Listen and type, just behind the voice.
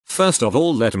First of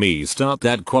all, let me start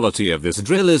that quality of this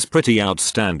drill is pretty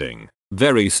outstanding.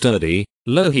 Very sturdy,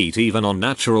 low heat even on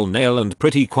natural nail, and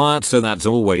pretty quiet, so that's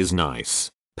always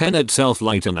nice. Pen itself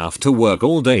light enough to work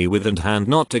all day with and hand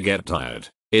not to get tired.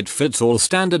 It fits all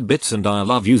standard bits and I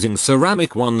love using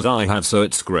ceramic ones I have, so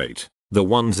it's great. The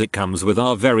ones it comes with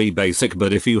are very basic,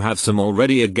 but if you have some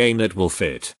already again it will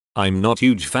fit. I'm not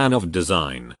huge fan of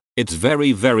design. It's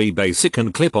very basic,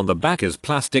 and clip on the back is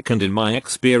plastic, and in my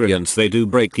experience they do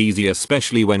break easy,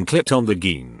 especially when clipped on the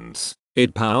genes.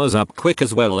 It powers up quick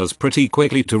as well as pretty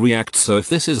quickly to react, so if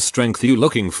this is strength you're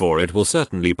looking for it will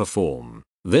certainly perform.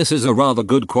 This is a rather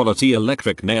good quality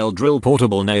electric nail drill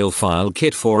portable nail file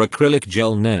kit for acrylic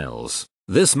gel nails.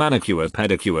 This manicure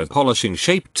pedicure polishing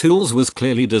shape tools was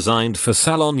clearly designed for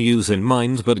salon use in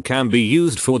mind, but can be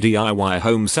used for DIY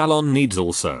home salon needs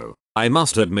also. I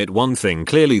must admit one thing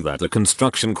clearly, that the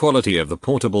construction quality of the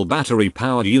portable battery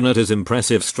powered unit is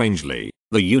impressive. Strangely,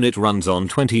 the unit runs on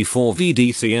 24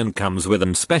 VDC and comes with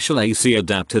an special AC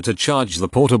adapter to charge the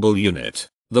portable unit.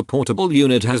 The portable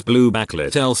unit has blue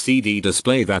backlit LCD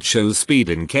display that shows speed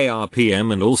in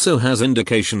kRPM and also has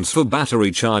indications for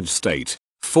battery charge state,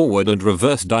 forward and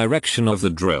reverse direction of the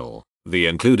drill. The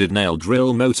included nail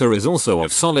drill motor is also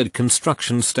of solid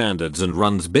construction standards and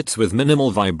runs bits with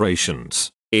minimal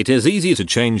vibrations. It is easy to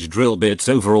change drill bits.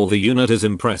 Overall the unit is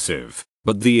impressive,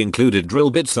 but the included drill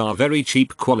bits are very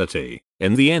cheap quality.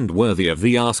 In the end worthy of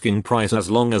the asking price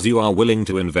as long as you are willing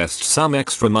to invest some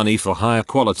extra money for higher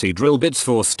quality drill bits.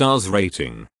 4 stars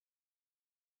rating.